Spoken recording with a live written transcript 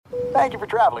Thank you for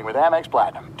traveling with Amex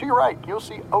Platinum. To your right, you'll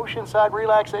see oceanside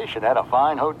relaxation at a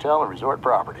fine hotel and resort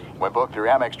property. When booked through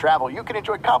Amex Travel, you can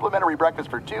enjoy complimentary breakfast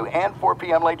for 2 and 4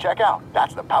 p.m. late checkout.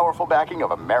 That's the powerful backing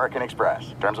of American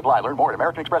Express. Terms apply. Learn more at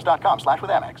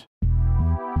americanexpress.com/withAmex.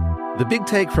 The Big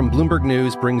Take from Bloomberg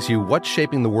News brings you what's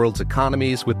shaping the world's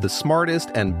economies with the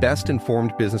smartest and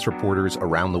best-informed business reporters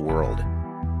around the world.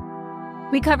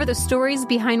 We cover the stories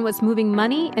behind what's moving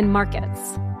money and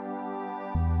markets,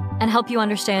 and help you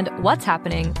understand what's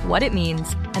happening, what it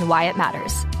means, and why it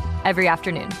matters every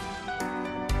afternoon.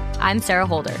 I'm Sarah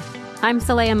Holder. I'm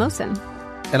Saleha Mohsin.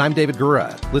 And I'm David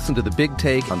Gura. Listen to The Big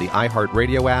Take on the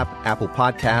iHeartRadio app, Apple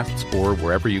Podcasts, or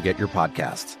wherever you get your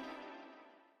podcasts.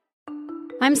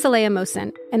 I'm Saleha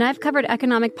Mohsin, and I've covered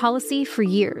economic policy for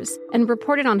years and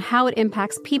reported on how it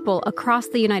impacts people across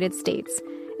the United States.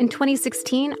 In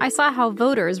 2016, I saw how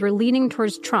voters were leaning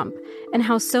towards Trump and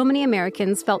how so many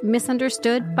Americans felt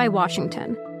misunderstood by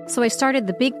Washington. So I started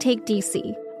The Big Take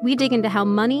DC. We dig into how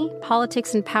money,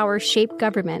 politics, and power shape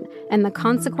government and the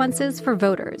consequences for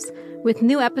voters. With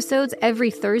new episodes every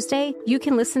Thursday, you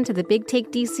can listen to The Big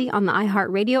Take DC on the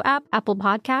iHeartRadio app, Apple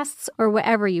Podcasts, or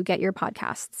wherever you get your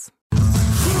podcasts.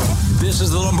 This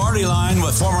is the Lombardi Line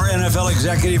with former NFL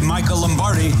executive Michael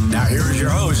Lombardi. Now here is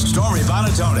your host, Stormy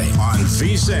Buonantony, on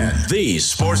VSiN, the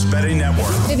sports betting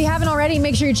network. If you haven't already,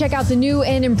 make sure you check out the new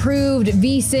and improved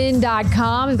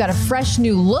vsin.com. We've got a fresh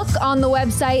new look on the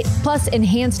website, plus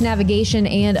enhanced navigation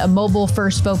and a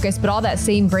mobile-first focus, but all that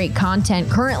same great content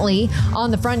currently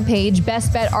on the front page.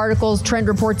 Best bet articles, trend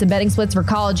reports, and betting splits for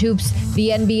college hoops, the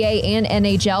NBA, and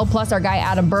NHL. Plus, our guy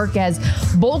Adam Burke has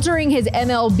bolstering his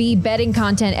MLB betting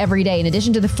content every day. In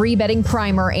addition to the free betting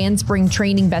primer and spring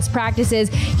training best practices,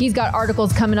 he's got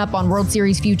articles coming up on World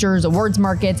Series futures, awards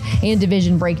markets, and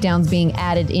division breakdowns being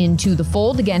added into the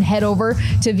fold. Again, head over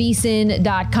to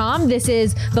vsin.com. This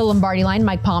is the Lombardi Line.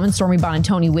 Mike Palm and Stormy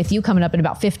Buonantony with you. Coming up in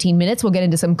about 15 minutes, we'll get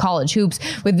into some college hoops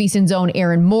with VSiN's own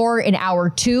Aaron Moore. In hour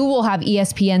 2, we'll have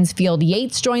ESPN's Field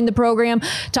Yates join the program.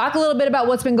 Talk a little bit about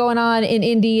what's been going on in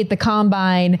Indy at the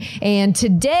Combine. And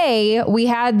today, we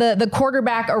had the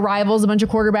quarterback arrivals, a bunch of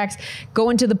quarterbacks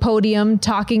going to the podium,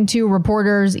 talking to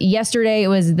reporters. Yesterday, it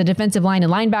was the defensive line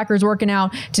and linebackers working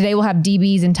out. Today, we'll have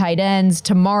DBs and tight ends.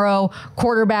 Tomorrow,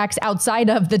 quarterbacks outside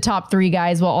of the top 3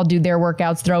 guys will all do their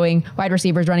workouts, throwing wide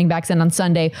receivers, running backs. And on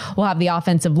Sunday, we'll have the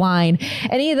offensive line.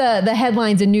 Any of the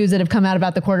headlines and news that have come out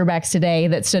about the quarterbacks today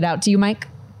that stood out to you, Mike?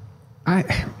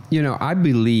 I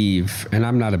believe, and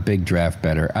I'm not a big draft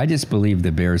bettor, I just believe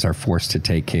the Bears are forced to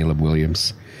take Caleb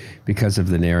Williams because of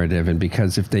the narrative, and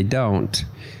because if they don't,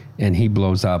 and he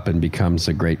blows up and becomes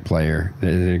a great player,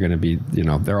 they're going to be,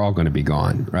 they're all going to be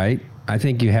gone, right? I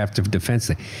think you have to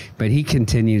defend. But he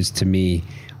continues, to me,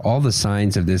 all the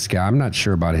signs of this guy. I'm not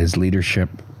sure about his leadership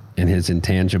and his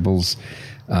intangibles.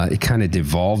 It kind of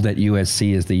devolved at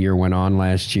USC as the year went on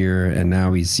last year, and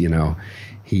now he's,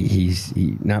 He's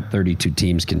not 32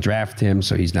 teams can draft him,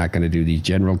 so he's not going to do these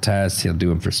general tests. He'll do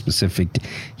them for specific.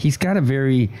 He's got a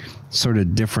very sort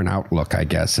of different outlook, I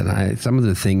guess. And some of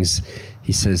the things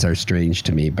he says are strange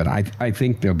to me, but I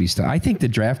think there'll be stuff. I think the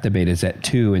draft debate is at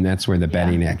 2, and that's where the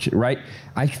betting action, right?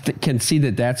 I can see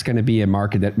that that's going to be a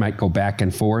market that might go back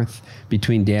and forth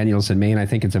between Daniels and Maine. I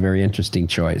think it's a very interesting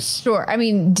choice. Sure. I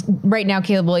mean, right now,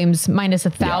 Caleb Williams minus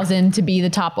 1,000 to be the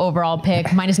top overall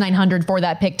pick, minus 900 for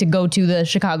that pick to go to the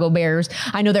Chicago Bears.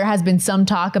 I know there has been some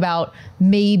talk about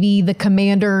maybe the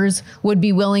Commanders would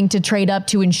be willing to trade up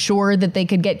to ensure that they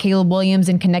could get Caleb Williams,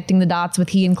 and connecting the dots with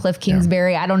he and Cliff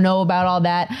Kingsbury. I don't know about all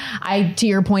that. To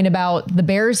your point about the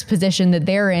Bears position that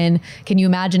they're in, can you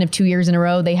imagine if 2 years in a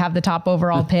row they have the top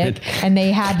overall pick and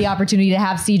they had the opportunity to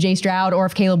have CJ Stroud, or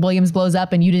if Caleb Williams blows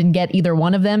up and you didn't get either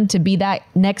one of them to be that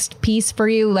next piece for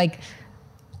you? Like,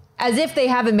 as if they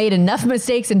haven't made enough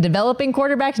mistakes in developing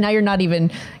quarterbacks. Now you're not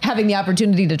even having the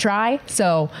opportunity to try.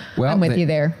 So I'm with you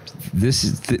there.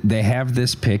 They have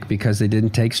this pick because they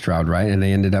didn't take Stroud, right? And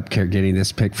they ended up getting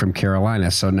this pick from Carolina.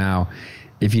 So now,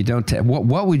 if you don't,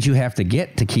 what would you have to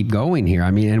get to keep going here? I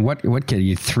mean, and what can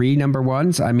you 3 number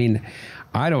ones? I mean,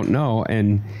 I don't know.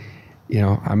 And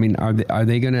are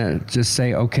they going to just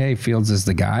say, okay, Fields is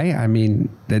the guy? I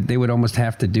mean, that they would almost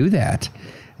have to do that.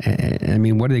 I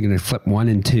mean, what are they going to flip 1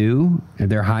 and 2?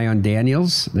 They're high on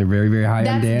Daniels. They're very, very high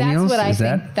on Daniels.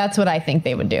 That's what I think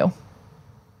they would do.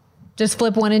 Just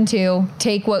flip 1 and 2,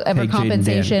 take whatever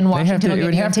compensation Washington will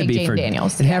give you and take Jaden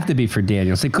Daniels. It'd have to be for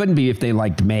Daniels. It couldn't be if they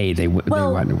liked May. They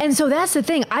wouldn't. And so that's the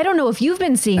thing. I don't know if you've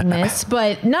been seeing this,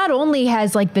 but not only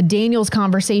has like the Daniels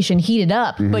conversation heated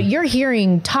up, but you're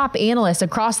hearing top analysts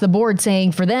across the board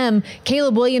saying for them,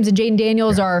 Caleb Williams and Jaden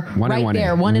Daniels are right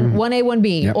there, 1A,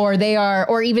 1B, or they are,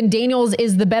 or even Daniels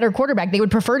is the better quarterback. They would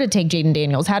prefer to take Jaden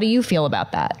Daniels. How do you feel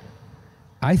about that?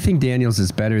 I think Daniels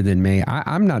is better than May.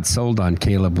 I'm not sold on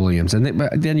Caleb Williams. And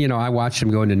then, you know, I watched him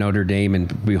go into Notre Dame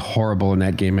and be horrible in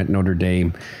that game at Notre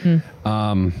Dame.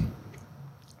 I'm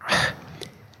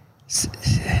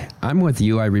with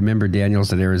you. I remember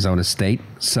Daniels at Arizona State.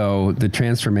 So the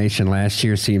transformation last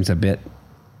year seems a bit...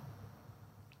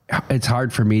 It's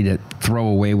hard for me to throw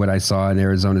away what I saw in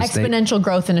Arizona State. Exponential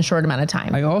growth in a short amount of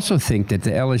time. I also think that the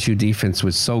LSU defense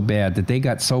was so bad that they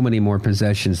got so many more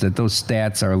possessions that those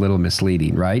stats are a little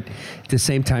misleading, right? At the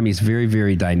same time, he's very,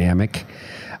 very dynamic.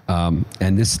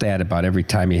 And this stat about every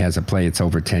time he has a play, it's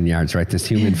over 10 yards, right? This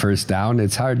human first down,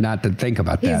 it's hard not to think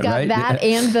about that, right? He's got that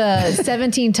and the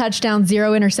 17 touchdowns,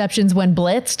 0 interceptions when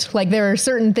blitzed. Like there are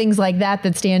certain things like that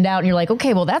stand out and you're like,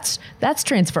 okay, well that's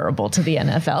transferable to the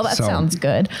NFL. That sounds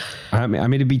good. I'm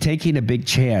going to be taking a big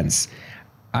chance.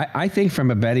 I think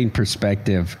from a betting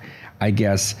perspective, I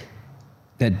guess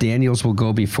that Daniels will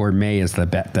go before May is the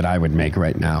bet that I would make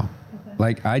right now. Okay.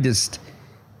 Like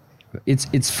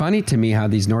it's funny to me how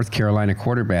these North Carolina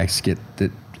quarterbacks get that,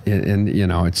 and you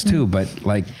know it's two, but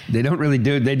like they didn't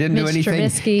do anything.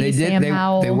 Trubisky, Sam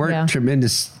Howell, they weren't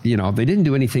tremendous. You know, they didn't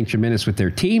do anything tremendous with their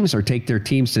teams or take their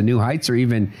teams to new heights or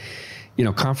even, you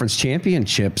know, conference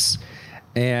championships,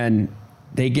 and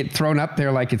they get thrown up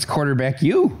there like it's quarterback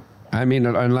you. I mean,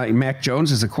 like Mac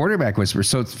Jones is a quarterback whisperer.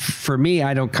 So for me,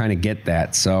 I don't kind of get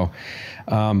that. So.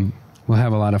 We'll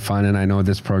have a lot of fun, and I know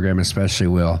this program especially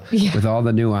will, with all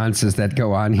the nuances that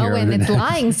go on here. Oh, and it's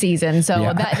lying season,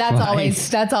 so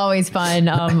that's always fun.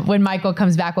 When Michael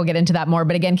comes back, we'll get into that more.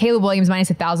 But again, Caleb Williams minus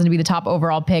 1,000 to be the top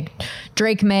overall pick.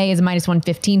 Drake May is a minus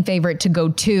 115 favorite to go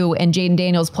 2, and Jaden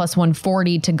Daniels plus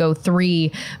 140 to go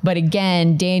 3. But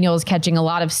again, Daniels catching a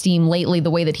lot of steam lately,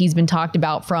 the way that he's been talked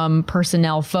about from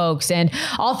personnel folks. And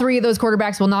all 3 of those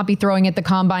quarterbacks will not be throwing at the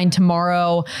combine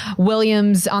tomorrow.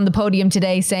 Williams on the podium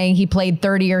today saying he played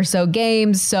 30 or so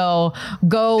games, so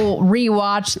go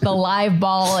rewatch the live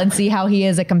ball and see how he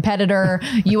is a competitor.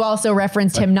 You also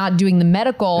referenced him not doing the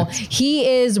medical. He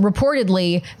is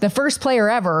reportedly the first player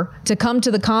ever to come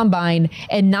to the combine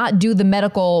and not do the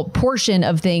medical portion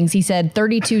of things. He said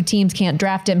 32 teams can't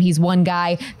draft him. He's one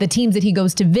guy. The teams that he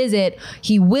goes to visit,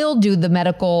 he will do the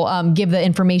medical, give the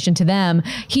information to them.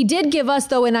 He did give us,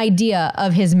 though, an idea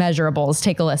of his measurables.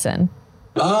 Take a listen.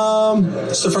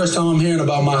 It's the first time I'm hearing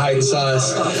about my height and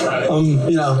size.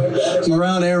 I'm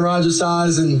around Aaron Rodgers'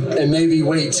 size and maybe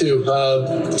weight too.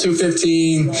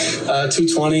 215,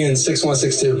 220, and 6'1",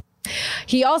 6'2".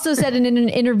 He also said in an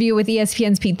interview with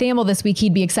ESPN's Pete Thamel this week,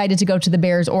 he'd be excited to go to the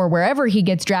Bears or wherever he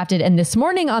gets drafted. And this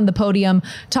morning on the podium,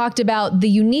 talked about the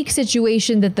unique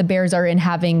situation that the Bears are in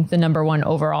having the number 1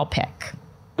 overall pick.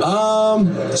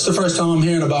 It's the first time I'm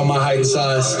hearing about my height and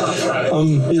size.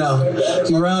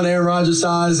 I'm around Aaron Rodgers'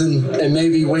 size and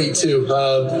maybe weight too.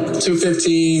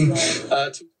 215.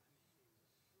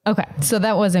 Okay, so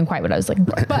that wasn't quite what I was looking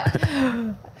for, but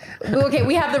okay,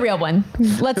 we have the real one.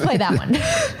 Let's play that one.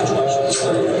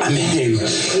 I mean,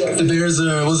 the Bears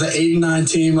was an 8-9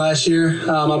 team last year,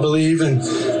 I believe, and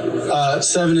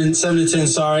 7-10.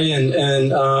 Sorry, and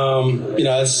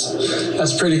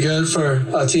that's pretty good for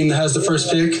a team that has the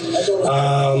first pick.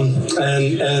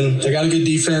 And they got a good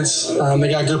defense.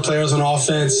 They got good players on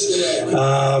offense,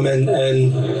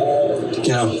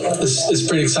 it's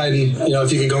pretty exciting.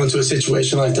 If you could go into a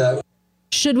situation like that.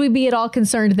 Should we be at all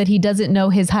concerned that he doesn't know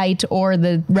his height or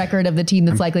the record of the team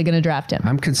that's likely going to draft him?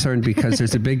 I'm concerned because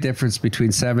there's a big difference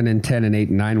between 7 and 10 and 8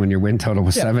 and 9 when your win total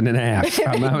was 7.5.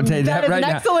 I'm going to tell you that right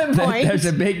now. That's an excellent point. There's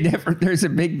a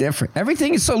big difference.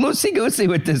 Everything is so loosey-goosey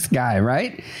with this guy,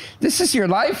 right? This is your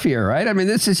life here, right? I mean,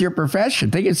 this is your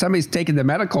profession. Thinking somebody's taking the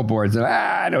medical boards and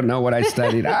I don't know what I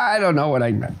studied. I don't know what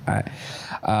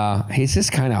he's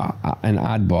just kind of an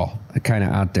oddball, kind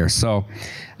of out there. So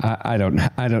I don't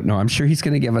know. I'm sure he's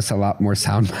going to give us a lot more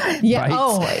sound bites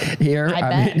here.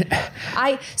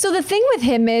 So the thing with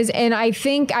him is, and I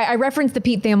think I referenced the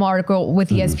Pete Thamel article with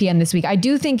ESPN this week. I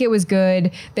do think it was good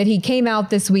that he came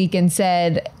out this week and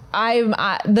said,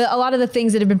 a lot of the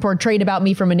things that have been portrayed about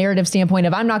me from a narrative standpoint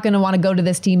of I'm not going to want to go to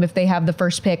this team if they have the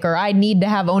first pick, or I need to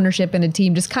have ownership in a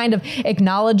team, just kind of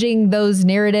acknowledging those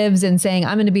narratives and saying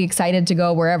I'm going to be excited to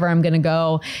go wherever I'm going to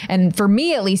go. And for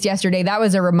me, at least yesterday, that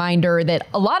was a reminder that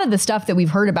a lot of the stuff that we've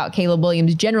heard about Caleb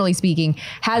Williams, generally speaking,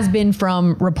 has been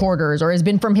from reporters or has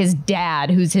been from his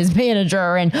dad, who's his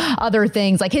manager, and other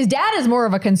things. Like, his dad is more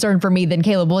of a concern for me than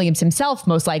Caleb Williams himself,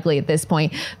 most likely at this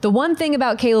point. The one thing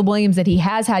about Caleb Williams that he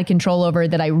has had control over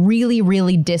that I really,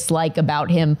 really dislike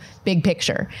about him, big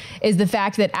picture, is the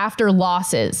fact that after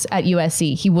losses at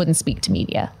USC, he wouldn't speak to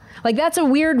media. Like, that's a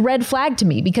weird red flag to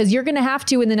me, because you're going to have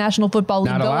to, in the National Football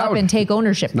League, go up and take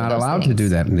ownership. Not allowed to do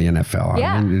that in the NFL.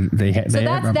 Yeah. I mean,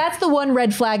 that's the one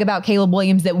red flag about Caleb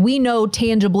Williams that we know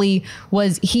tangibly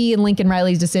was he and Lincoln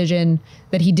Riley's decision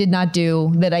that he did not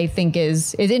do, that I think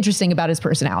is interesting about his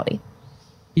personality.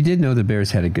 He did know the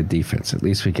Bears had a good defense. At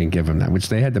least we can give them that, which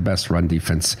they had the best run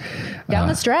defense down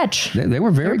the stretch. They were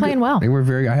very playing good. well. They were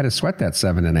very. I had to sweat that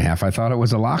 7.5. I thought it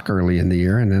was a lock early in the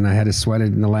year, and then I had to sweat it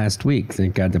in the last week.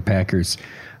 Thank God the Packers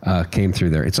came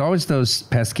through there. It's always those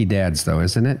pesky dads, though,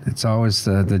 isn't it? It's always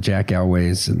the Jack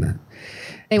Elways and the.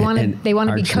 They want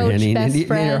to be coach, best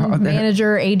friend,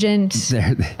 manager, agent,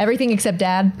 everything except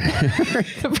dad,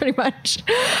 pretty much.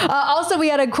 Also, we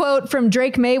had a quote from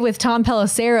Drake May with Tom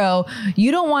Pelissero.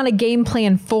 "You don't want a game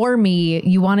plan for me.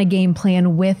 You want a game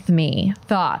plan with me."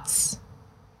 Thoughts?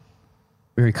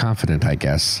 Very confident, I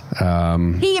guess.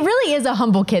 He really is a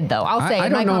humble kid, though. I'll say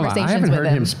in my conversations with him. I haven't heard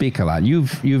him speak a lot.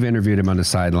 You've interviewed him on the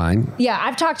sideline. Yeah,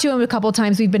 I've talked to him a couple of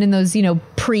times. We've been in those,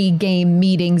 pre-game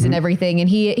meetings and everything, and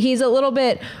he's a little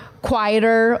bit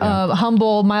quieter,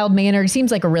 humble, mild-mannered.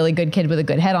 Seems like a really good kid with a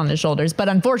good head on his shoulders. But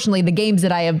unfortunately, the games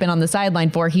that I have been on the sideline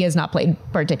for, he has not played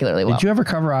particularly well. Did you ever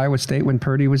cover Iowa State when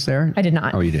Purdy was there? I did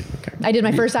not. Oh, you did? Okay. I did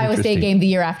my first Iowa State game the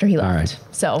year after he left. All right.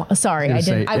 So, sorry, I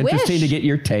didn't. I wish. Interesting to get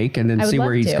your take and then see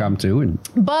where he's come to.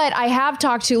 But I have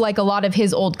talked to a lot of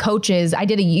his old coaches. I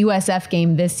did a USF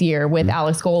game this year with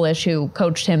Alex Golish, who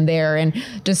coached him there, and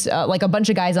just a bunch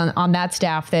of guys on that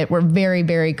staff that were very,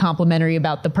 very complimentary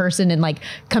about the person and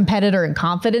competitor and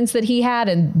confidence that he had.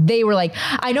 And they were like,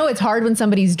 I know it's hard when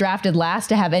somebody's drafted last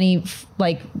to have any,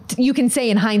 you can say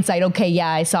in hindsight, okay, yeah,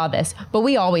 I saw this. But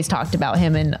we always talked about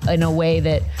him in a way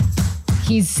that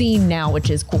he's seen now, which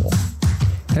is cool.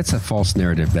 That's a false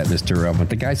narrative that Mr. Relevant.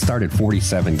 The guy started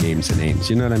 47 games in Ames.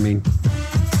 You know what I mean?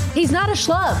 He's not a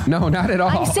schlub. No, not at all.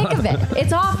 I'm sick of it.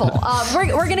 It's awful.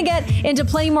 We're going to get into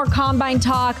plenty more combine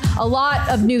talk. A lot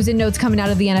of news and notes coming out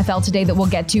of the NFL today that we'll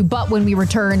get to. But when we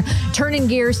return, turning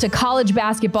gears to college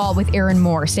basketball with Aaron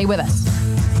Moore. Stay with us.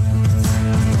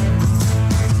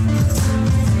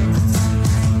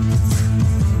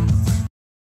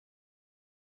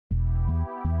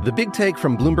 The Big Take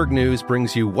from Bloomberg News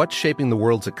brings you what's shaping the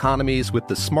world's economies with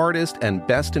the smartest and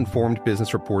best-informed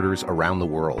business reporters around the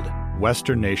world.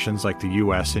 Western nations like the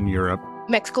U.S. and Europe.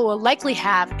 Mexico will likely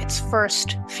have its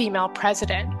first female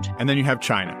president. And then you have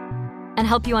China. And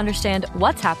help you understand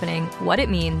what's happening, what it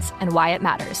means, and why it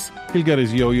matters. He'll get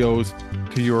his yo-yos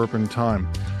to Europe in time.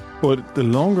 But the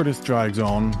longer this drags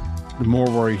on, the more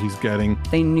worry he's getting.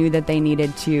 They knew that they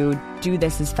needed to do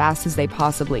this as fast as they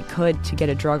possibly could to get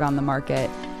a drug on the market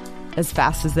as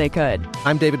fast as they could.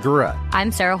 I'm David Gura.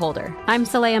 I'm Sarah Holder. I'm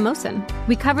Saleha Mohsen.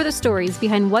 We cover the stories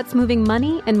behind what's moving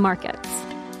money and markets.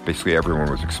 Basically,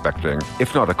 everyone was expecting,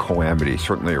 if not a calamity,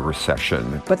 certainly a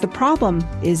recession. But the problem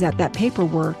is that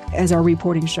paperwork, as our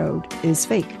reporting showed, is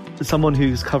fake. As someone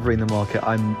who's covering the market,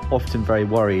 I'm often very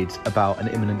worried about an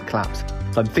imminent collapse.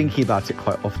 So I'm thinking about it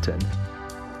quite often.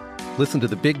 Listen to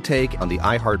The Big Take on the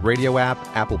iHeartRadio app,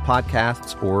 Apple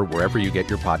Podcasts, or wherever you get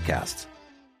your podcasts.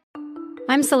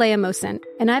 I'm Saleha Mohsen,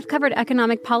 and I've covered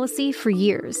economic policy for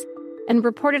years and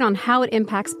reported on how it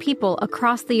impacts people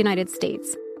across the United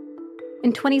States.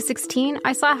 In 2016,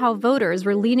 I saw how voters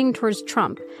were leaning towards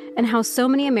Trump and how so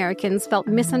many Americans felt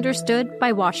misunderstood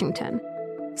by Washington.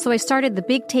 So I started The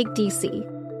Big Take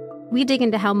DC. We dig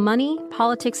into how money,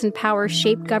 politics, and power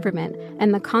shape government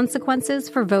and the consequences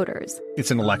for voters.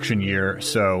 It's an election year,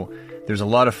 so there's a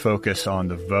lot of focus on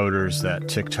the voters that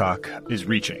TikTok is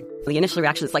reaching. The initial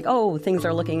reaction is like, oh, things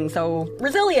are looking so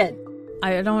resilient.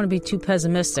 I don't want to be too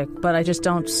pessimistic, but I just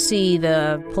don't see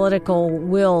the political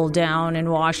will down in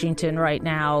Washington right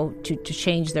now to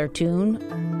change their tune.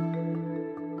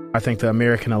 I think the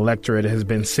American electorate has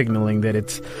been signaling that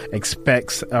it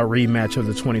expects a rematch of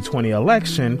the 2020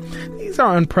 election. These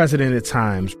are unprecedented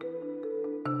times.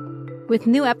 With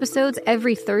new episodes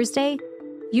every Thursday,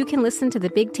 you can listen to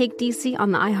The Big Take DC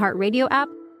on the iHeartRadio app,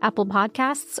 Apple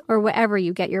Podcasts, or wherever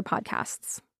you get your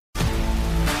podcasts.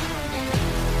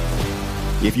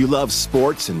 If you love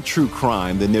sports and true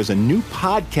crime, then there's a new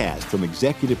podcast from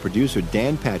executive producer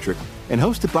Dan Patrick and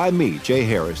hosted by me, Jay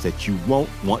Harris, that you won't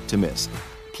want to miss.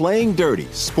 Playing Dirty: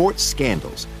 Sports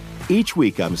Scandals. Each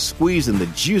week, I'm squeezing the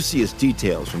juiciest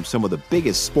details from some of the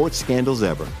biggest sports scandals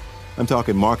ever. I'm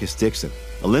talking Marcus Dixon,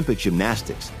 Olympic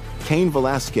gymnastics, Cain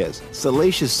Velasquez,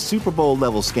 salacious Super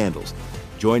Bowl-level scandals.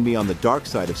 Join me on the dark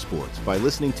side of sports by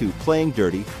listening to Playing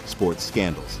Dirty: Sports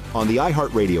Scandals on the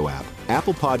iHeartRadio app,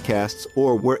 Apple Podcasts,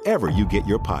 or wherever you get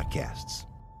your podcasts.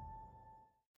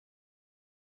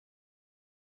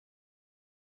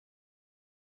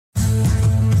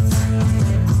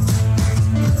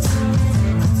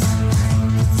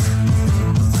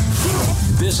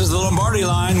 This is the Lombardi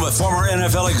Line with former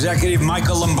NFL executive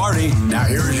Michael Lombardi. Now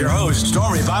here is your host,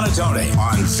 Stormy Bonatoni,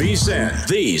 on VSiN,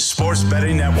 the Sports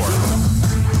Betting Network.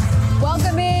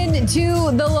 Welcome in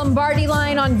to the Lombardi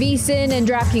Line on VSiN and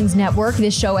DraftKings Network.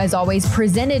 This show, as always,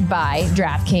 presented by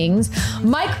DraftKings.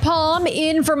 Mike Palm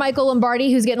in for Michael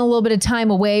Lombardi, who's getting a little bit of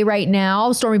time away right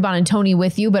now. Stormy Bonatoni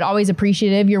with you, but always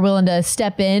appreciative you're willing to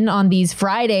step in on these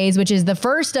Fridays, which is the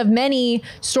first of many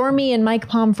Stormy and Mike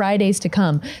Palm Fridays to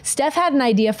come. Steph had an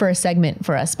idea for a segment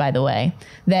for us, by the way,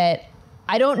 that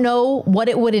I don't know what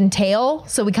it would entail,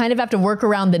 so we kind of have to work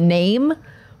around the name.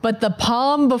 But the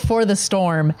palm before the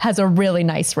storm has a really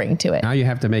nice ring to it. Now you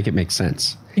have to make it make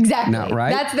sense. Exactly. Now,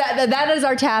 right? That is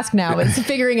our task now, is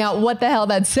figuring out what the hell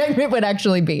that segment would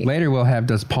actually be. Later we'll have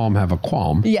Does Palm Have a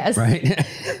Qualm? Yes. Right?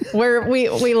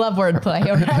 we love wordplay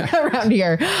around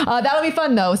here. That'll be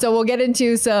fun, though. So we'll get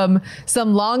into some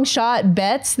long shot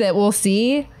bets that we'll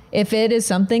see if it is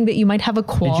something that you might have a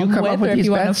qualm with, or if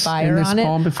you want to fire on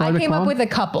it. I came up with a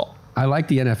couple. I like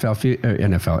the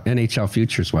NHL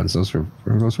futures ones. Those were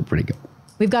pretty good.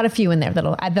 We've got a few in there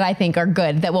that I think are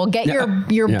good, that will get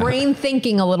your brain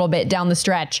thinking a little bit down the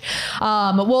stretch.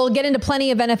 We'll get into plenty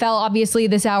of NFL, obviously,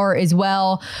 this hour as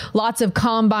well. Lots of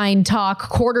combine talk,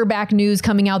 quarterback news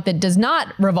coming out that does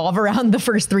not revolve around the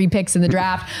first three picks in the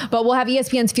draft. But we'll have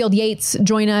ESPN's Field Yates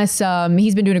join us.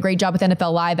 He's been doing a great job with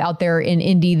NFL Live out there in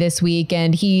Indy this week.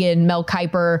 And he and Mel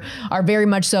Kiper are very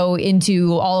much so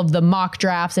into all of the mock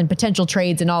drafts and potential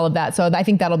trades and all of that. So I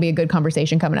think that'll be a good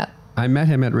conversation coming up. I met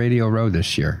him at Radio Row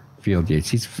this year, Field Yates.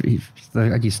 He's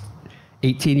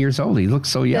 18 years old. He looks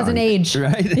so young. Doesn't age.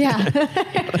 Right? Yeah.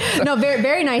 No, very,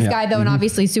 very nice guy, though, and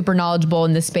obviously super knowledgeable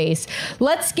in this space.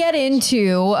 Let's get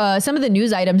into some of the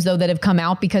news items, though, that have come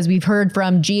out, because we've heard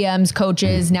from GMs,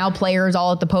 coaches, now players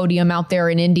all at the podium out there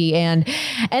in Indy. And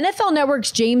NFL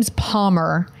Network's James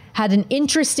Palmer had an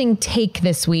interesting take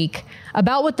this week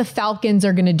about what the Falcons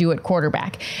are going to do at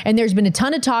quarterback. And there's been a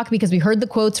ton of talk, because we heard the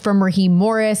quotes from Raheem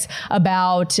Morris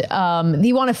about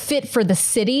they want to fit for the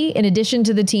city in addition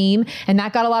to the team. And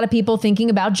that got a lot of people thinking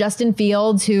about Justin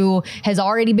Fields, who has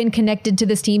already been connected to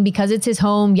this team because it's his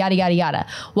home, yada, yada, yada.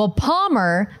 Well,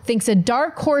 Palmer thinks a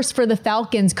dark horse for the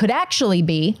Falcons could actually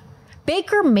be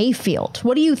Baker Mayfield.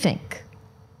 What do you think?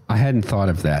 I hadn't thought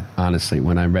of that, honestly.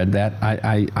 When I read that,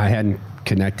 I hadn't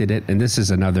connected it. And this is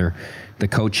the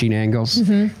coaching angles,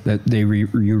 that they you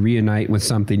reunite with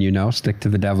something, stick to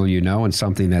the devil, and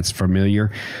something that's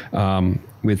familiar,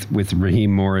 with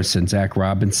Raheem Morris and Zach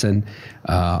Robinson,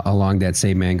 along that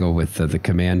same angle with the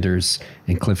Commanders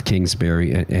and Cliff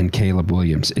Kingsbury and Caleb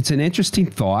Williams. It's an interesting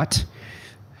thought.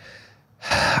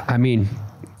 I mean,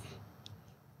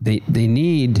 they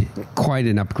need quite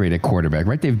an upgrade at quarterback,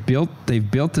 right? They've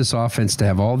built this offense to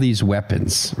have all these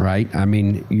weapons, right? I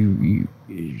mean, you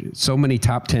so many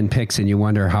top 10 picks, and you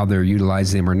wonder how they're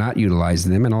utilizing them or not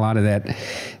utilizing them, and a lot of that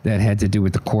had to do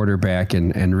with the quarterback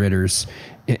and Ritter's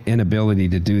inability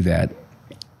to do that.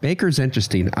 Baker's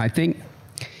interesting. I think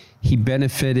he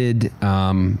benefited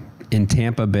in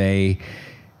Tampa Bay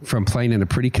from playing in a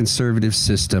pretty conservative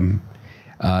system,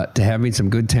 to having some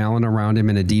good talent around him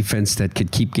and a defense that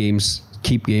could keep games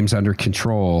under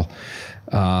control.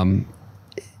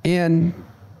 And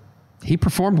he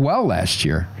performed well last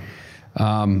year.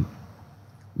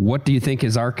 What do you think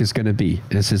his arc is going to be?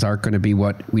 Is his arc going to be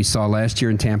what we saw last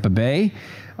year in Tampa Bay,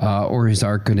 or is his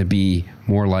arc going to be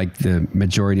more like the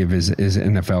majority of his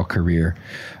NFL career?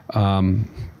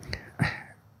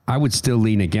 I would still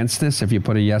lean against this. If you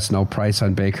put a yes/no price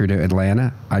on Baker to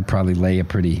Atlanta, I'd probably lay a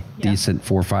pretty decent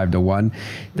 4-5 to 1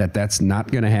 that's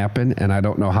not going to happen. And I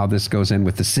don't know how this goes in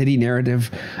with the city narrative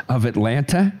of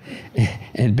Atlanta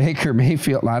and Baker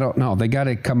Mayfield. I don't know. They got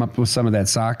to come up with some of that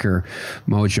soccer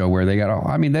mojo where they got all.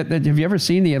 I mean, have you ever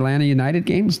seen the Atlanta United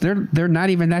games? They're not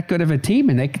even that good of a team,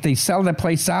 and they sell the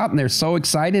place out, and they're so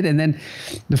excited. And then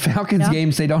the Falcons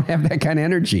games, they don't have that kind of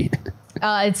energy.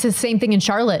 It's the same thing in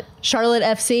Charlotte. Charlotte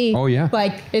FC. Oh, yeah.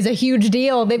 Like, is a huge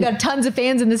deal. They've got tons of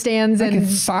fans in the stands. Like and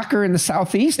it's soccer in the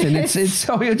Southeast, and it's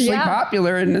so hugely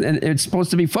popular, and it's supposed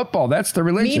to be football. That's the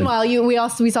religion. Meanwhile,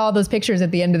 we saw all those pictures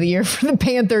at the end of the year for the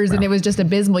Panthers, and it was just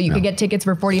abysmal. You could get tickets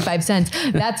for 45 cents.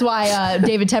 That's why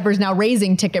David Tepper's now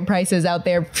raising ticket prices out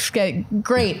there.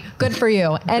 Great. Good for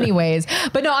you. Anyways.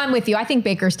 But no, I'm with you. I think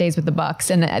Baker stays with the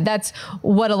Bucs, and that's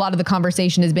what a lot of the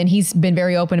conversation has been. He's been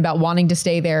very open about wanting to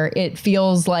stay there. It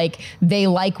feels like they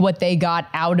like what they got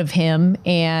out of him,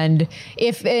 and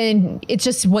it's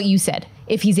just what you said.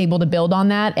 If he's able to build on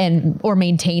that or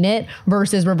maintain it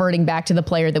versus reverting back to the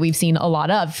player that we've seen a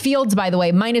lot of. Fields, by the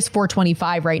way, minus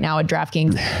 425 right now at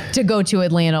DraftKings to go to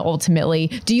Atlanta ultimately.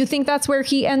 Do you think that's where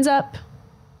he ends up?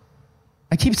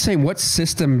 I keep saying what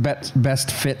system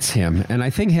best fits him, and I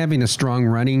think having a strong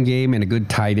running game and a good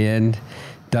tight end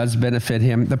does benefit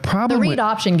him. The read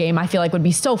option game, I feel like, would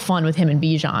be so fun with him and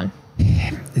Bijan.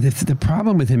 The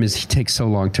problem with him is he takes so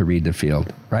long to read the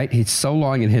field, right? He's so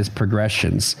long in his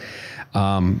progressions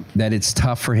that it's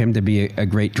tough for him to be a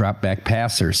great drop back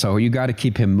passer. So you got to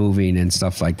keep him moving and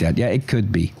stuff like that. Yeah, it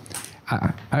could be.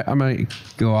 I'm going to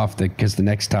go off because the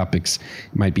next topics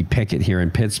might be Pickett here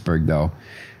in Pittsburgh, though.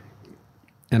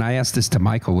 And I asked this to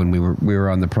Michael when we were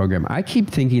on the program. I keep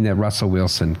thinking that Russell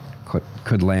Wilson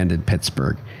could land in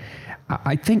Pittsburgh.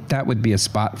 I think that would be a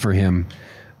spot for him.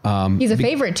 He's a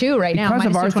favorite too right now. Because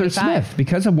of Arthur Smith.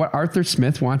 Because of what Arthur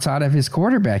Smith wants out of his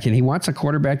quarterback. And he wants a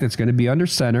quarterback that's going to be under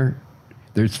center.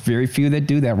 There's very few that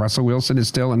do that. Russell Wilson is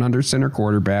still an under center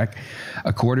quarterback.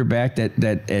 A quarterback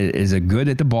that is a good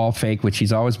at the ball fake, which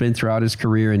he's always been throughout his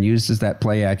career and uses that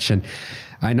play action.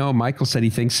 I know Michael said he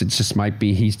thinks it just might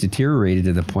be he's deteriorated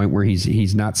to the point where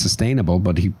he's not sustainable,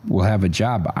 but he will have a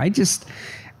job. I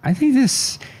think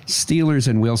this Steelers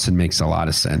and Wilson makes a lot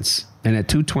of sense. And at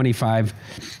 225,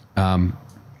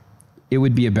 it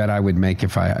would be a bet I would make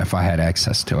if I had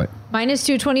access to it. Minus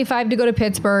 225 to go to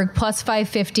Pittsburgh, plus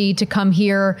 550 to come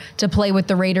here to play with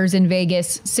the Raiders in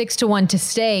Vegas, 6-1 to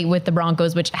stay with the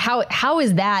Broncos, which how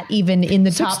is that even in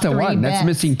the top 3 6-1, bets? that's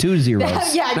missing 2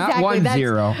 zeros. Yeah, exactly. Not 1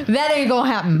 0. That ain't going to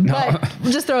happen. No. But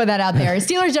we'll just throw that out there.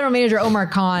 Steelers general manager Omar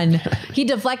Khan, he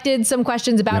deflected some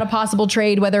questions about a possible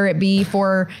trade, whether it be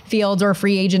for Fields or a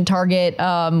free agent target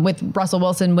with Russell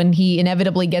Wilson when he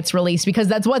inevitably gets released, because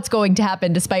that's what's going to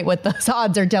happen despite what the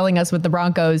odds are telling us with the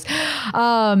Broncos.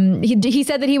 He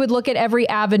said that he would look at every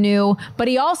avenue, but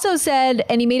he also said,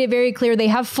 and he made it very clear, they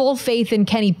have full faith in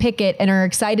Kenny Pickett and are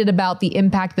excited about the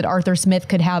impact that Arthur Smith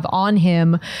could have on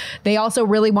him. They also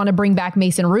really want to bring back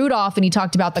Mason Rudolph, and he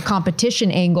talked about the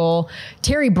competition angle.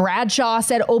 Terry Bradshaw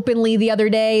said openly the other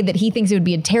day that he thinks it would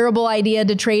be a terrible idea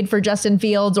to trade for Justin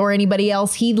Fields or anybody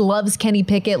else. He loves Kenny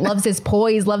Pickett, loves his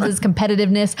poise, loves his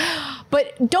competitiveness.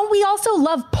 But don't we also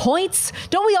love points?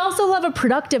 Don't we also love a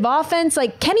productive offense?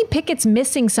 Like, Kenny Pickett's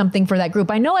missing something for that group.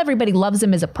 I know everybody loves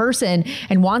him as a person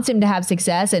and wants him to have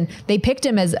success, and they picked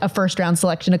him as a first-round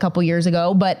selection a couple years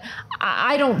ago, but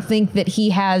I don't think that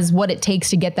he has what it takes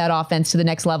to get that offense to the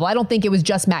next level. I don't think it was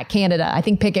just Matt Canada. I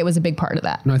think Pickett was a big part of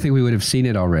that. No, I think we would have seen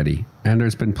it already. And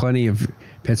there's been plenty of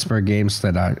Pittsburgh games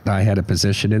that I had a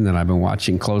position in that I've been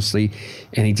watching closely,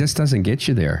 and he just doesn't get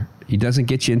you there. He doesn't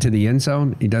get you into the end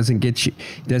zone. He doesn't get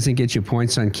you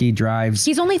points on key drives.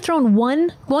 He's only thrown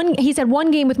one. He's had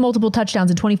one game with multiple touchdowns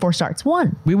in 24 starts.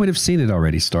 One. We would have seen it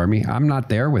already, Stormy. I'm not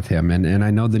there with him, and I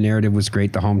know the narrative was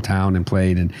great, the hometown and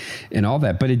played and all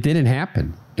that, but it didn't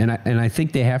happen. And I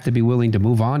think they have to be willing to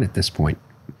move on at this point.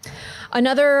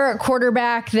 Another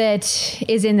quarterback that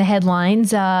is in the headlines,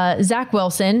 Zach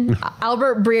Wilson.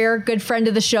 Albert Breer, good friend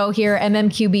of the show here,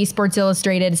 MMQB Sports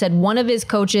Illustrated, said one of his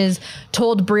coaches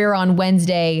told Breer on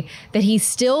Wednesday that he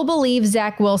still believes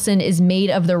Zach Wilson is made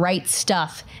of the right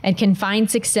stuff and can find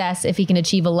success if he can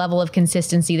achieve a level of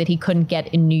consistency that he couldn't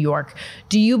get in New York.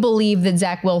 Do you believe that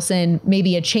Zach Wilson,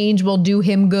 maybe a change will do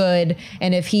him good,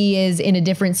 and if he is in a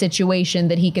different situation,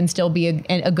 that he can still be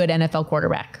a good NFL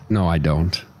quarterback? No, I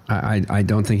don't. I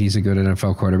don't think he's a good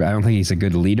NFL quarterback. I don't think he's a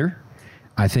good leader.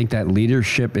 I think that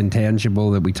leadership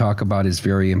intangible that we talk about is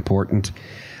very important.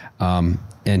 And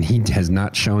he has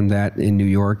not shown that in New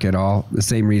York at all. The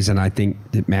same reason I think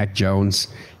that Mac Jones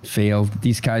failed.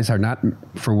 These guys are not,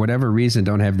 for whatever reason,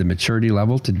 don't have the maturity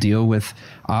level to deal with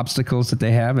obstacles that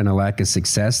they have and a lack of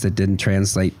success that didn't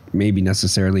translate maybe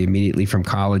necessarily immediately from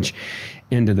college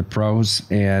into the pros.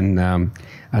 And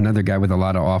another guy with a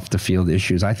lot of off-the-field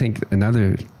issues. I think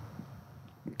another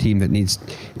team that needs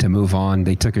to move on.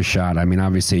 They took a shot. I mean,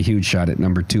 obviously a huge shot at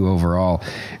number 2 overall,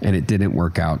 and it didn't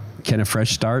work out. Can a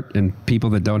fresh start and people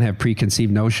that don't have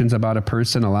preconceived notions about a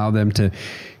person allow them to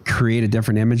create a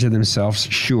different image of themselves?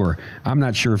 Sure. I'm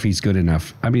not sure if he's good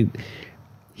enough. I mean,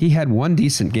 He had one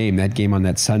decent game, that game on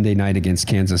that Sunday night against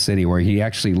Kansas City, where he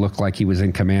actually looked like he was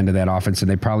in command of that offense, and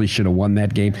they probably should have won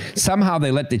that game. Somehow they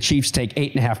let the Chiefs take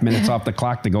 8.5 minutes off the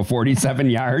clock to go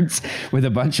 47 yards with a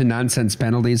bunch of nonsense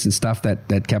penalties and stuff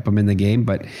that kept him in the game.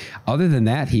 But other than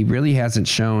that, he really hasn't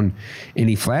shown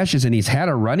any flashes, and he's had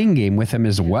a running game with him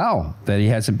as well that he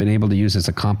hasn't been able to use as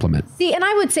a complement. See, and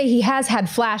I would say he has had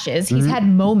flashes. He's had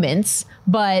moments,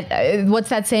 but what's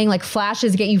that saying? Like,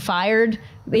 flashes get you fired.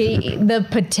 The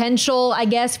potential, I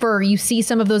guess, for you see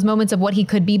some of those moments of what he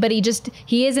could be, but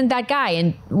he isn't that guy.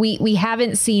 And we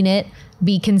haven't seen it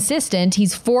be consistent.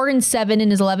 He's 4-7 in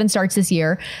his 11 starts this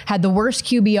year, had the worst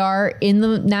QBR in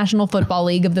the National Football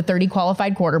League of the 30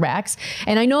 qualified quarterbacks.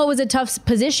 And I know it was a tough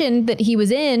position that he was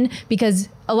in because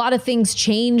a lot of things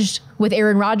changed with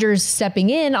Aaron Rodgers stepping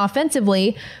in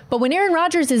offensively. But when Aaron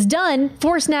Rodgers is done,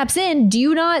 4 snaps in, do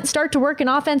you not start to work an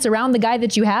offense around the guy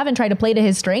that you have and try to play to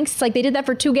his strengths? It's like they did that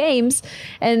for 2 games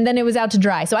and then it was out to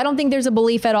dry. So I don't think there's a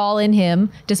belief at all in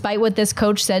him, despite what this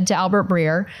coach said to Albert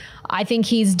Breer. I think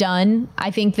he's done.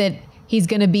 I think that he's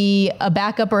going to be a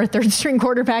backup or a third string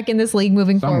quarterback in this league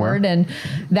moving forward. And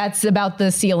that's about the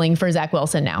ceiling for Zach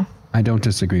Wilson now. I don't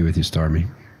disagree with you, Stormy.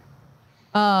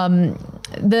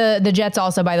 The Jets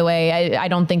also, by the way, I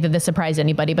don't think that this surprised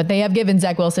anybody, but they have given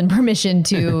Zach Wilson permission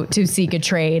to seek a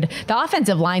trade. The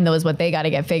offensive line, though, is what they got to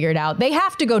get figured out. They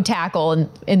have to go tackle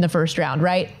in the first round,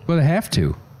 right? Well, they have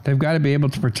to. They've got to be able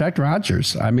to protect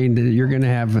Rodgers. I mean, you're going to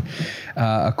have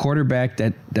a quarterback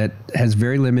that has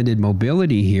very limited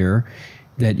mobility here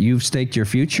that you've staked your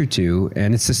future to.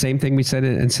 And it's the same thing we said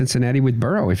in Cincinnati with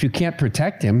Burrow. If you can't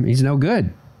protect him, he's no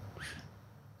good.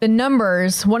 The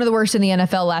numbers, one of the worst in the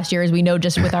NFL last year, as we know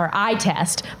just with our eye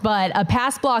test, but a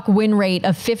pass block win rate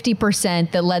of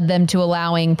 50% that led them to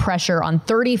allowing pressure on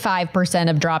 35%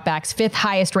 of dropbacks, 5th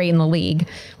highest rate in the league,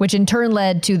 which in turn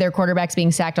led to their quarterbacks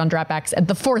being sacked on dropbacks at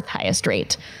the 4th highest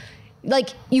rate. Like,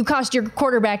 you cost your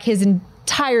quarterback his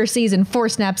entire season 4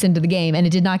 snaps into the game, and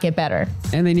it did not get better.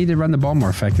 And they need to run the ball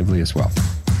more effectively as well.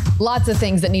 Lots of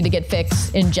things that need to get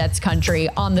fixed in Jets country,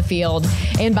 on the field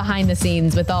and behind the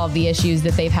scenes, with all of the issues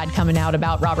that they've had coming out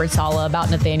about Robert Saleh,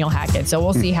 about Nathaniel Hackett. So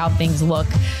we'll see how things look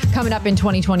coming up in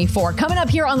 2024. Coming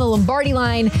up here on the Lombardi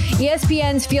line,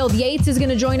 ESPN's Field Yates is going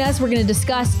to join us. We're going to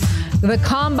discuss the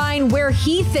Combine, where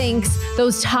he thinks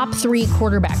those top 3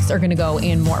 quarterbacks are going to go,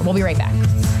 and more. We'll be right back.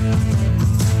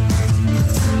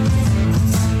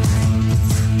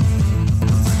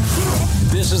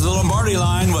 This is the Lombardi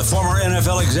Line with former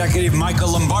NFL executive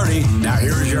Michael Lombardi. Now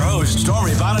here is your host,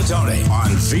 Stormy Bonatoni,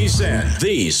 on VSiN,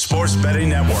 the Sports Betting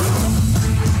Network.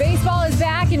 Baseball is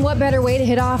back, and what better way to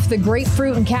hit off the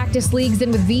grapefruit and cactus leagues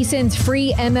than with VSiN's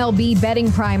free MLB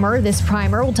betting primer. This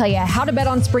primer will tell you how to bet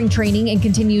on spring training and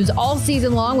continues all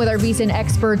season long with our VSiN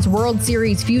experts' World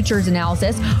Series futures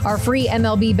analysis. Our free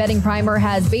MLB betting primer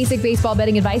has basic baseball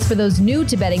betting advice for those new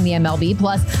to betting the MLB,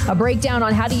 plus a breakdown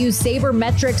on how to use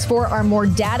sabermetrics for our more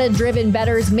data-driven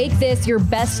bettors. Make this your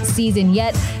best season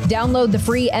yet. Download the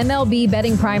free MLB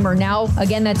betting primer now.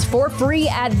 Again, that's for free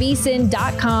at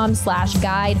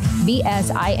vsin.com/guide.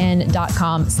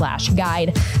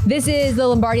 VSIN.com/guide. This is the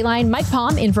Lombardi Line. Mike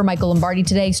Palm in for Michael Lombardi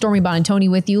today. Stormy Bonatoni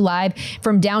with you live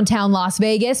from downtown Las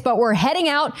Vegas. But we're heading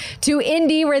out to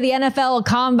Indy, where the NFL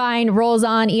Combine rolls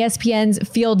on. ESPN's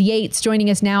Field Yates joining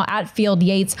us now at Field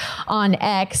Yates on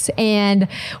X. And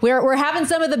we're having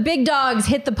some of the big dogs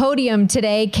hit the podium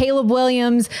today. Caleb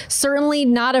Williams, certainly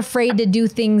not afraid to do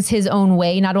things his own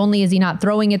way. Not only is he not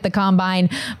throwing at the Combine,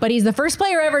 but he's the first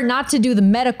player ever not to do the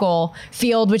medical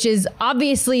field, which is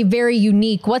obviously very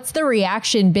unique. What's the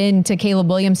reaction been to Caleb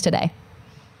Williams today?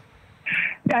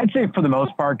 Yeah, I'd say for the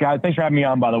most part, guys, thanks for having me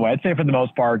on, by the way. I'd say for the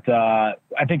most part, I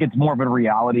think it's more of a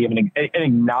reality of an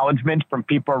acknowledgement from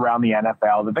people around the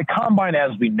NFL that the Combine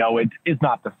as we know it is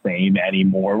not the same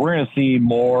anymore. We're going to see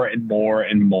more and more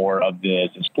and more of this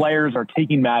as players are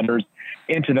taking matters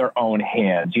into their own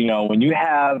hands. You know, when you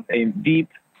have a deep,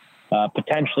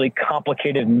 potentially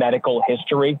complicated medical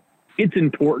history, it's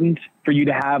important for you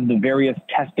to have the various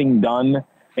testing done.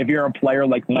 If you're a player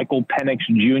like Michael Penix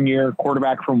Jr.,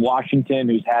 quarterback from Washington,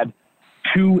 who's had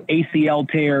 2 ACL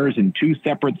tears and 2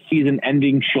 separate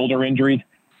season-ending shoulder injuries,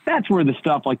 that's where the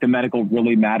stuff like the medical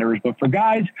really matters. But for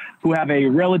guys who have a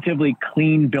relatively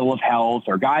clean bill of health,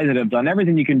 or guys that have done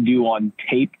everything you can do on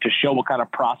tape to show what kind of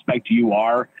prospect you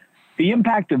are, the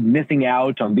impact of missing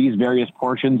out on these various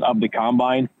portions of the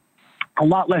Combine a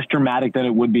lot less dramatic than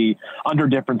it would be under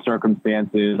different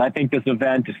circumstances. I think this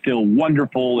event is still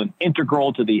wonderful and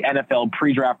integral to the NFL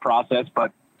pre-draft process,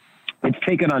 but it's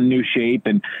taken on new shape,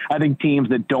 and I think teams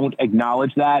that don't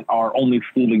acknowledge that are only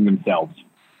fooling themselves.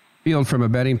 Field, from a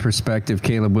betting perspective,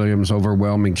 Caleb Williams,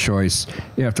 overwhelming choice.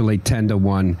 You have to lay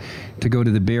 10-1 to go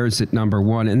to the Bears at number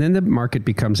 1. And then the market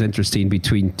becomes interesting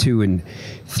between 2 and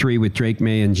 3 with Drake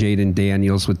May and Jaden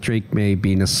Daniels, with Drake May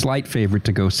being a slight favorite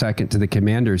to go second to the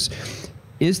Commanders.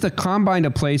 Is the Combine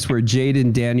a place where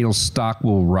Jaden Daniels' stock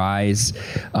will rise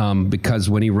because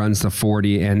when he runs the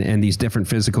 40 and these different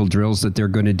physical drills that they're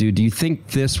going to do you think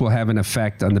this will have an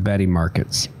effect on the betting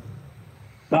markets?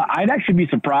 I'd actually be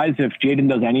surprised if Jaden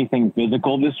does anything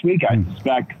physical this week. I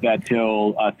suspect that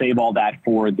he'll save all that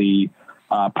for the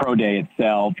pro day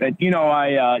itself. And,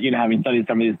 having studied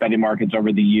some of these betting markets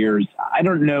over the years, I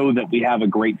don't know that we have a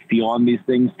great feel on these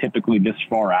things typically this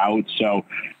far out. So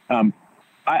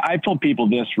I've told people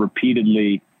this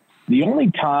repeatedly. The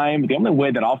only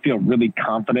way that I'll feel really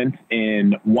confident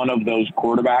in one of those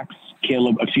quarterbacks,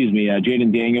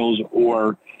 Jaden Daniels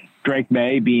or Drake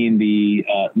May being the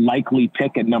likely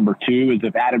pick at number 2, is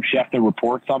if Adam Schefter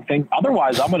reports something.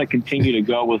 Otherwise, I'm going to continue to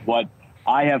go with what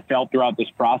I have felt throughout this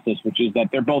process, which is that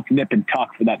they're both nip and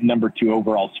tuck for that number 2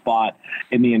 overall spot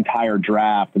in the entire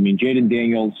draft. I mean, Jaden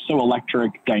Daniels, so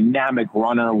electric, dynamic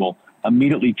runner, will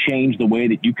immediately change the way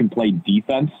that you can play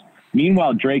defense.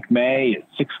 Meanwhile, Drake May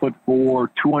is 6'4",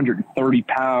 230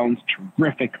 pounds,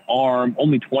 terrific arm,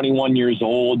 only 21 years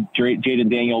old. Jaden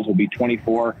Daniels will be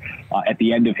 24 at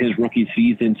the end of his rookie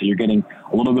season, so you're getting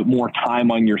a little bit more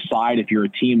time on your side if you're a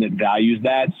team that values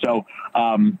that. So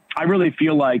I really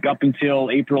feel like up until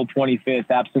April 25th,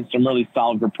 absent some really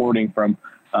solid reporting from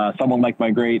someone like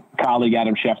my great colleague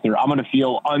Adam Schefter, I'm going to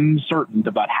feel uncertain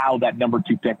about how that number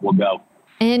 2 pick will go.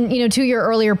 And, to your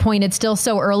earlier point, it's still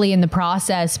so early in the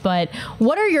process, but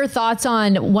what are your thoughts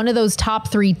on one of those top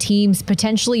 3 teams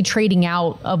potentially trading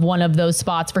out of one of those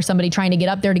spots for somebody trying to get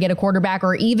up there to get a quarterback,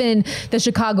 or even the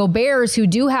Chicago Bears, who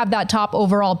do have that top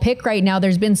overall pick right now?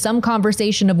 There's been some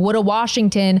conversation of would a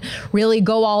Washington really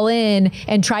go all in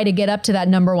and try to get up to that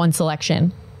number 1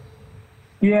 selection?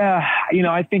 Yeah,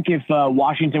 I think if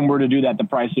Washington were to do that, the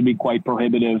price would be quite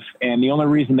prohibitive. And the only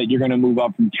reason that you're going to move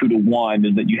up from 2 to 1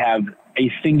 is that you have a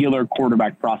singular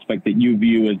quarterback prospect that you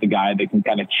view as the guy that can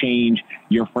kind of change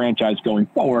your franchise going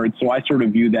forward. So I sort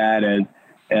of view that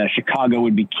as Chicago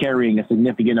would be carrying a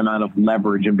significant amount of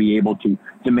leverage and be able to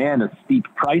demand a steep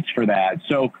price for that.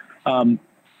 So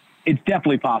it's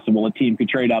definitely possible a team could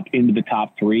trade up into the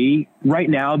top 3. Right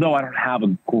now, though, I don't have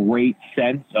a great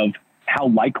sense of how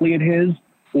likely it is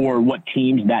or what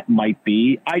teams that might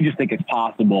be. I just think it's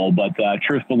possible. But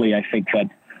truthfully, I think that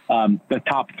the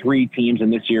top 3 teams in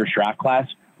this year's draft class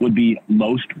would be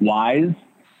most wise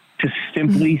to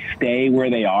simply stay where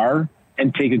they are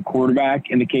and take a quarterback.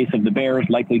 In the case of the Bears,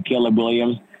 likely Caleb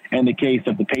Williams. In the case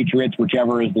of the Patriots,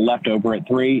 whichever is the leftover at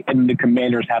 3. And the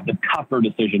Commanders have the tougher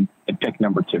decision at pick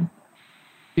number 2.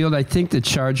 Field, I think the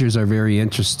Chargers are very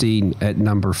interesting at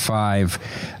number 5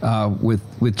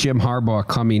 with Jim Harbaugh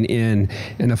coming in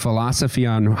and a philosophy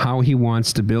on how he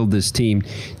wants to build this team.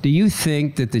 Do you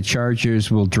think that the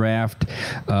Chargers will draft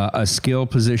a skill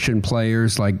position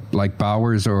players like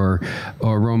Bowers or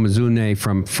Romazune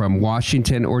from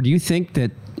Washington, or do you think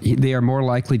that they are more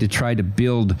likely to try to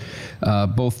build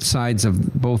both sides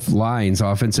of both lines,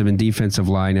 offensive and defensive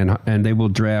line, and they will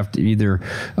draft either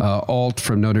Alt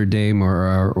from Notre Dame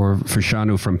or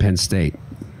Fashanu from Penn State?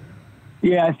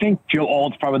 Yeah, I think Joe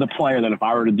Alt's probably the player that if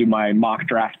I were to do my mock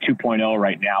draft 2.0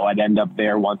 right now, I'd end up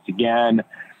there once again.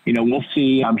 We'll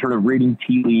see. I'm sort of reading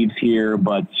tea leaves here,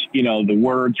 but, the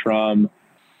words from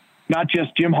not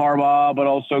just Jim Harbaugh, but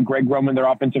also Greg Roman, their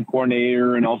offensive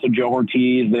coordinator, and also Joe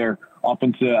Ortiz, their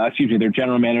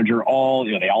general manager,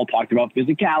 they all talked about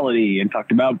physicality and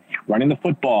talked about running the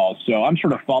football. So I'm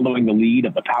sort of following the lead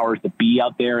of the powers that be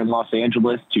out there in Los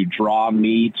Angeles to draw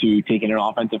me to taking an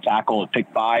offensive tackle at pick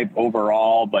 5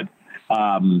 overall. But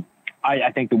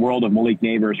I think the world of Malik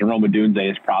Neighbors and Rome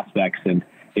Odunze as prospects, and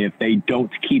if they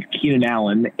don't keep Keenan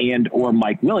Allen and or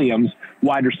Mike Williams,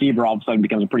 wide receiver all of a sudden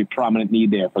becomes a pretty prominent need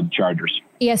there for the Chargers.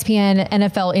 ESPN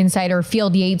NFL insider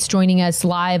Field Yates joining us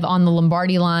live on the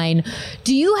Lombardi line.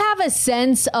 Do you have a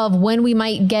sense of when we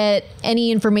might get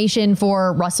any information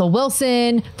for Russell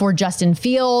Wilson, for Justin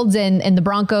Fields, and the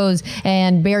Broncos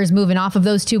and Bears moving off of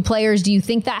those 2 players? Do you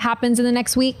think that happens in the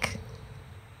next week?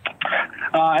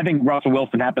 I think Russell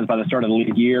Wilson happens by the start of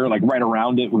the year, like right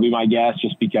around it would be my guess,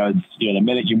 just because, the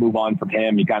minute you move on from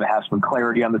him, you kind of have some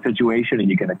clarity on the situation and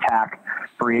you can attack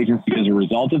free agency as a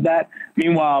result of that.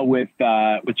 Meanwhile, with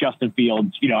Justin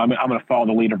Fields, I'm going to follow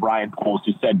the lead of Ryan Poles,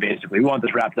 who said basically, we want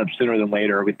this wrapped up sooner than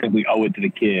later. We think we owe it to the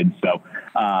kids. So,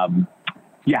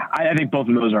 I think both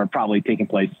of those are probably taking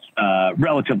place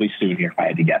relatively soon here, if I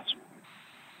had to guess.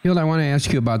 Field, I want to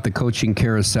ask you about the coaching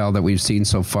carousel that we've seen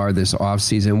so far this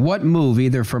offseason. What move,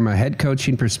 either from a head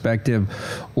coaching perspective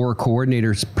or a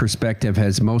coordinator's perspective,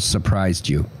 has most surprised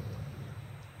you?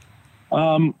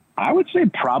 I would say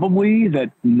probably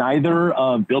that neither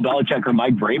Bill Belichick or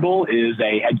Mike Vrabel is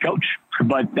a head coach,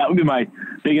 but that would be my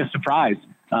biggest surprise.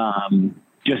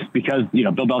 Just because,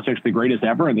 Bill Belichick's the greatest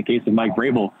ever. In the case of Mike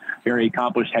Vrabel, very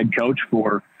accomplished head coach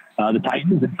for the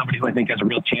Titans, and somebody who I think has a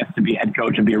real chance to be a head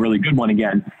coach and be a really good one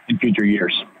again in future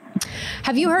years.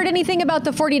 Have you heard anything about the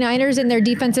 49ers and their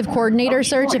defensive coordinator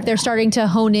search, if they're starting to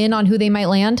hone in on who they might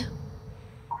land?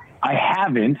 I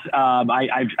haven't.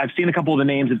 I've seen a couple of the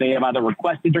names that they have either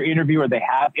requested their interview or they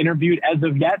have interviewed as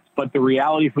of yet. But the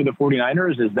reality for the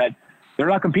 49ers is that they're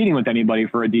not competing with anybody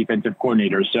for a defensive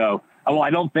coordinator. So,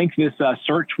 I don't think this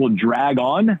search will drag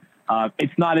on.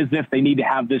 It's not as if they need to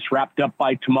have this wrapped up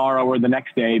by tomorrow or the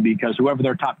next day, because whoever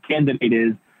their top candidate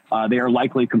is, they are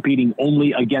likely competing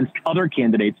only against other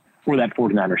candidates for that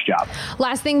 49ers job.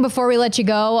 Last thing before we let you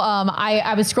go,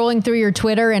 I was scrolling through your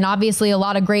Twitter, and obviously a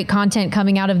lot of great content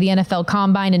coming out of the NFL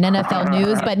Combine and NFL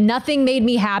news, but nothing made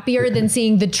me happier than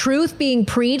seeing the truth being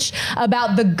preached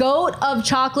about the GOAT of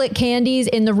chocolate candies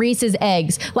in the Reese's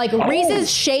eggs. Like Reese's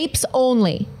shapes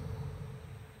only.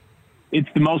 It's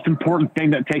the most important thing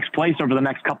that takes place over the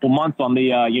next couple months on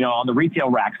the, on the retail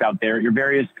racks out there at your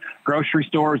various grocery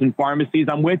stores and pharmacies.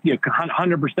 I'm with you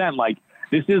 100%. Like,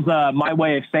 this is my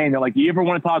way of saying that, like, you ever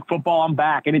want to talk football, I'm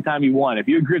back anytime you want. If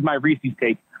you agree with my Reese's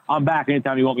take, I'm back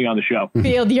anytime you want me on the show.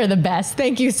 Field, you're the best.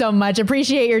 Thank you so much.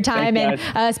 Appreciate your time. Thanks,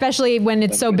 and especially when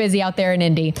it's so busy out there in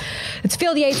Indy. It's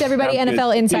Field Yates, everybody, Sounds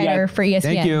NFL good. Insider for ESPN.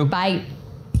 Thank you. Bye.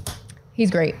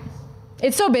 He's great.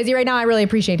 It's so busy right now. I really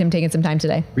appreciate him taking some time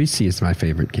today. Reese is my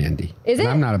favorite candy. Is it? And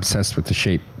I'm not obsessed with the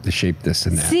shape, this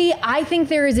and that. See, I think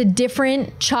there is a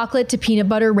different chocolate to peanut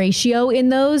butter ratio in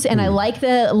those, and I like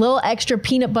the little extra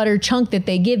peanut butter chunk that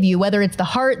they give you, whether it's the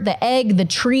heart, the egg, the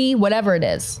tree, whatever it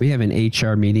is. We have an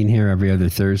HR meeting here every other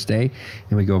Thursday,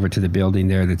 and we go over to the building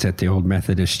there that's at the old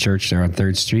Methodist church there on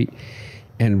 3rd Street.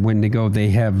 And when they go, they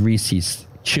have Reese's,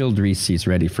 chilled Reese's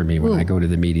ready for me when I go to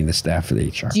the meeting, the staff of the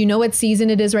HR. Do you know what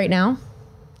season it is right now?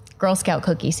 Girl Scout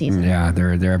cookie season. Yeah,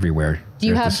 they're everywhere.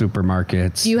 They're at the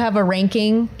supermarkets. Do you have a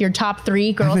ranking, your top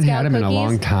 3 Girl Scout cookies? I haven't had them in a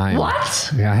long time.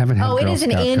 What? Yeah, I haven't had Girl Scout cookies. Oh,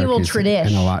 it is an annual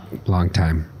tradition. In a long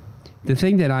time. The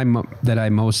thing that I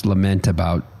most lament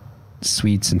about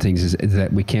sweets and things is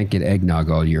that we can't get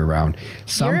eggnog all year round.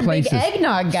 You're a big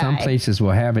eggnog guy. Some places will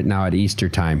have it now at Easter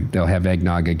time. They'll have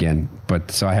eggnog again,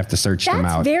 but so I have to search them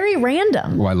out. That's very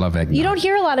random. Oh, I love eggnog. You don't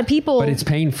hear a lot of people. But it's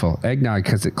painful, eggnog,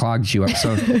 because it clogs you up.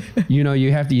 So, you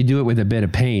do it with a bit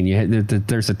of pain.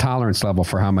 There's a tolerance level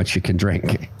for how much you can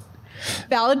drink.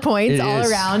 Valid points all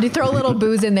around. You throw a little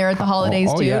booze in there at the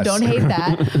holidays too. Yes. Don't hate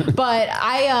that. But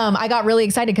I got really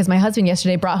excited because my husband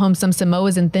yesterday brought home some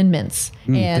Samoas and Thin Mints.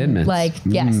 Thin Mints.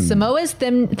 Samoas,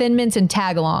 Thin Mints, and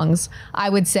Tagalongs, I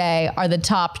would say, are the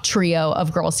top trio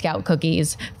of Girl Scout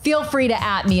cookies. Feel free to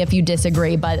at me if you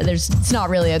disagree, but it's not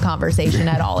really a conversation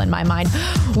at all in my mind.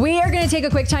 We are going to take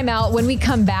a quick time out. When we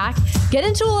come back, get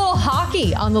into a little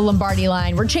hockey on the Lombardi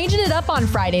line. We're changing it up on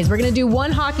Fridays. We're going to do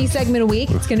one hockey segment a week.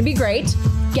 It's going to be great.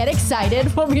 Get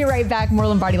excited. We'll be right back. More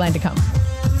Lombardi Line to come.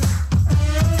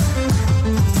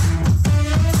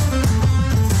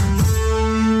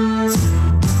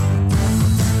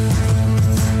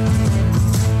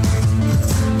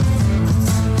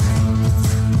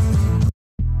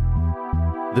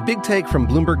 The Big Take from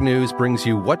Bloomberg News brings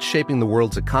you what's shaping the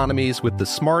world's economies with the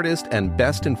smartest and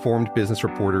best-informed business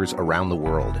reporters around the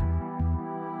world.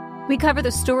 We cover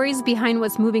the stories behind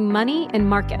what's moving money and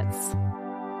markets,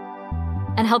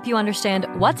 and help you understand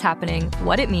what's happening,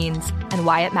 what it means, and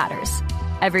why it matters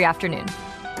every afternoon.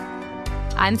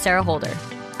 I'm Sarah Holder.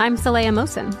 I'm Saleha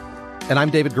Mohsin. And I'm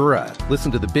David Gura.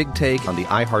 Listen to The Big Take on the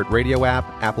iHeartRadio app,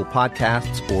 Apple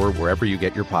Podcasts, or wherever you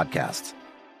get your podcasts.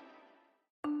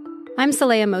 I'm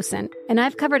Saleha Mohsin, and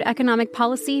I've covered economic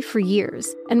policy for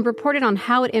years and reported on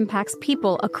how it impacts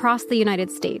people across the United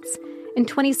States. In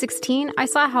 2016, I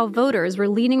saw how voters were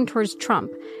leaning towards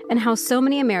Trump and how so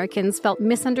many Americans felt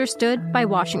misunderstood by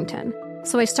Washington.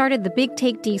 So I started The Big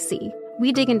Take DC.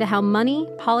 We dig into how money,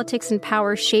 politics, and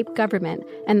power shape government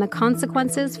and the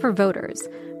consequences for voters.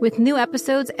 With new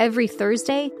episodes every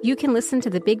Thursday, you can listen to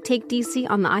The Big Take DC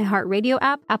on the iHeartRadio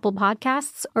app, Apple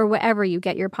Podcasts, or wherever you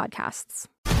get your podcasts.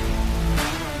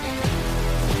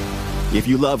 If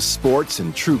you love sports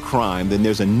and true crime, then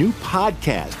there's a new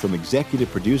podcast from executive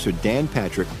producer Dan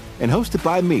Patrick and hosted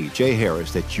by me, Jay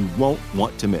Harris, that you won't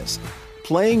want to miss.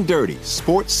 Playing Dirty: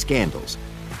 Sports Scandals.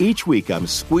 Each week, I'm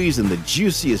squeezing the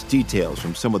juiciest details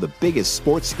from some of the biggest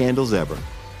sports scandals ever.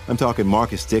 I'm talking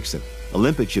Marcus Dixon,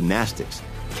 Olympic gymnastics,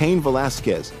 Cain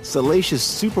Velasquez, salacious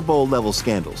Super Bowl-level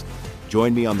scandals.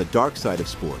 Join me on the dark side of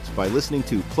sports by listening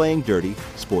to Playing Dirty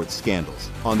Sports Scandals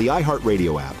on the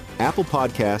iHeartRadio app, Apple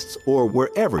Podcasts, or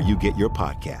wherever you get your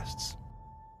podcasts.